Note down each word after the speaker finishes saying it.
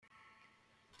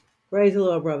Praise the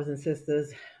Lord, brothers and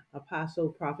sisters. Apostle,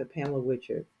 Prophet Pamela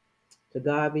Richard. To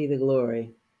God be the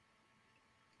glory.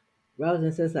 Brothers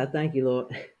and sisters, I thank you, Lord.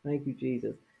 Thank you,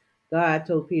 Jesus. God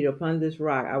told Peter, upon this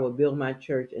rock I will build my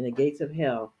church, and the gates of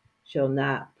hell shall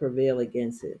not prevail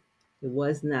against it. It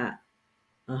was not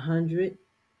 100.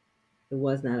 It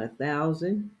was not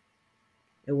 1,000.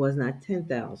 It was not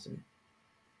 10,000.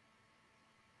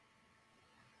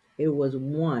 It was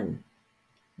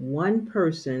one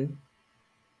person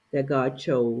that God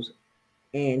chose,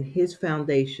 and his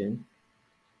foundation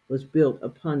was built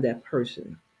upon that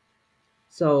person.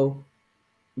 So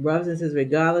brothers and sisters,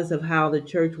 regardless of how the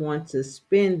church wants to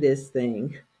spin this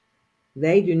thing,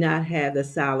 they do not have the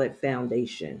solid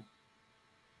foundation.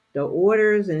 The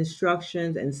orders,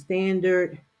 instructions, and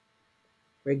standard,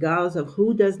 regardless of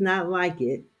who does not like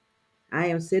it, I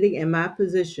am sitting in my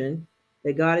position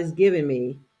that God has given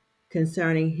me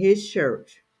concerning His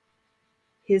church,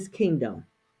 His kingdom,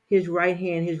 His right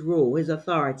hand, His rule, His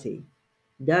authority.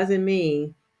 Doesn't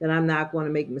mean that I'm not going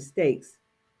to make mistakes.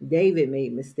 David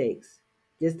made mistakes.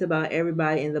 Just about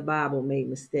everybody in the Bible made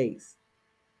mistakes.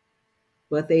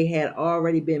 But they had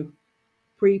already been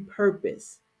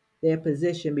pre-purposed their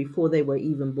position before they were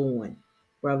even born,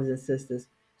 brothers and sisters.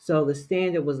 So the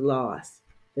standard was lost.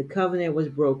 The covenant was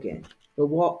broken.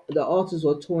 The altars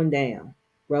were torn down,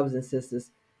 brothers and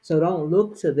sisters. So don't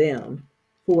look to them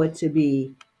for it to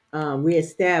be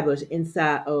reestablished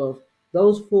inside of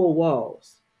those four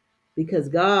walls, because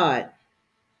God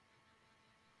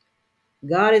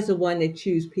is the one that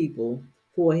chooses people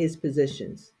for His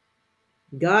positions.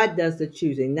 God does the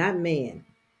choosing, not man.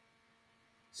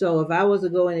 So if I was to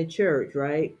go into church,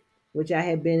 right, which I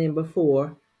had been in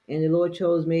before, and the Lord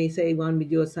chose me, say He wanted me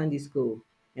to do a Sunday school,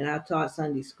 and I taught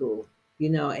Sunday school,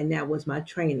 and that was my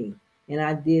training. And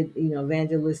I did,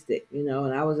 evangelistic, and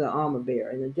I was an armor bearer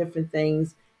and the different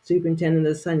things, superintendent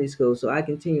of Sunday school. So I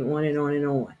continue on and on and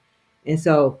on. And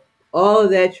so all of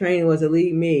that training was to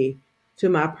lead me to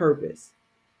my purpose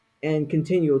and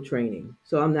continual training.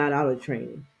 So I'm not out of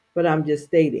training, but I'm just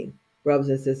stating, brothers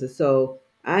and sisters. So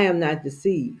I am not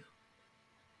deceived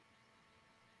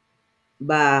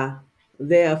by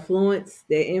their influence,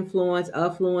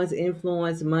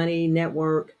 money,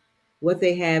 network, what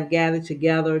they have gathered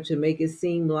together to make it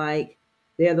seem like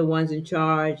they're the ones in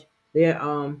charge. They're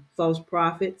false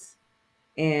prophets,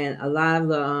 and a lot of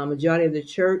the majority of the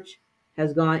church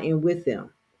has gone in with them.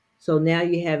 So now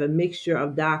you have a mixture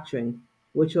of doctrine,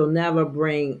 which will never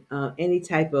bring any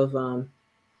type of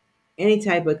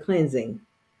cleansing,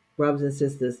 brothers and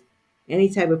sisters. Any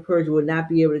type of purge will not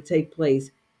be able to take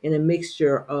place in a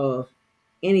mixture of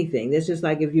anything. That's just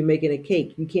like if you're making a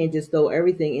cake. You can't just throw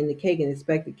everything in the cake and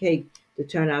expect the cake to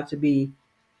turn out to be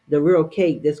the real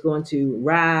cake that's going to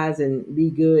rise and be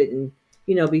good and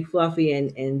be fluffy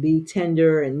and be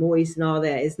tender and moist and all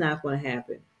that. It's not going to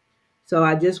happen. So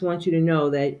I just want you to know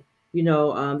that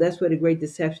that's where the great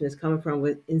deception is coming from,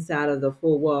 with inside of the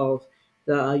four walls,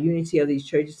 the unity of these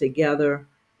churches together.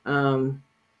 Um,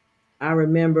 I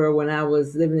remember when I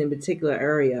was living in a particular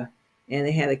area and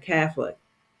they had a Catholic,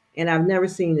 and I've never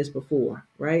seen this before,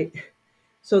 right?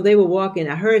 So they were walking.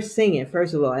 I heard singing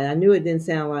first of all, and I knew it didn't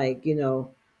sound like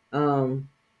um,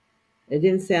 it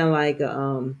didn't sound like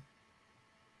a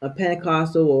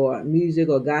Pentecostal or music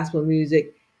or gospel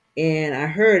music, and I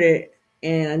heard it,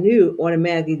 and I knew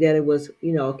automatically that it was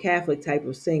a Catholic type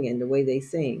of singing, the way they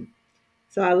sing.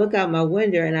 So I look out my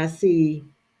window and I see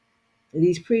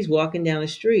these priests walking down the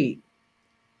street,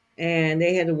 and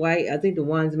they had the white. I think the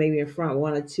ones maybe in front,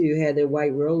 one or two, had their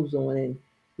white robes on, and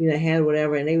had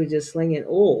whatever, and they were just slinging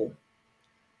oil.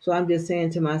 So I'm just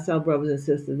saying to myself, brothers and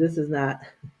sisters, this is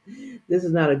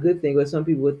not a good thing. What some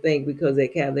people would think, because they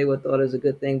would thought it was a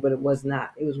good thing, but it was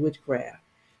not. It was witchcraft,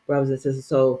 brothers and sisters.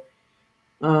 So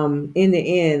in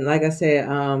the end, like I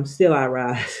said, still I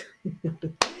rise.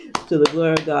 To the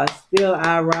glory of God, still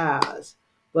I rise.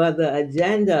 But the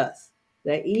agendas,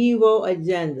 the evil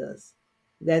agendas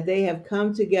that they have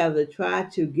come together to try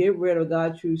to get rid of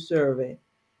God's true servant,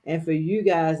 and for you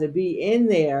guys to be in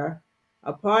there,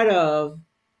 a part of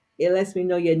it, lets me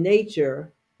know your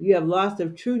nature. You have lost the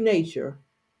true nature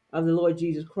of the Lord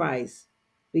Jesus Christ,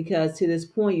 because to this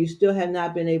point you still have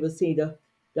not been able to see the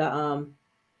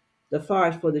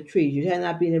forest for the trees. You have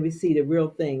not been able to see the real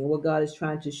thing and what God is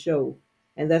trying to show.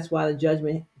 And that's why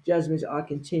the judgments are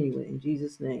continuing. In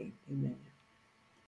Jesus' name, amen.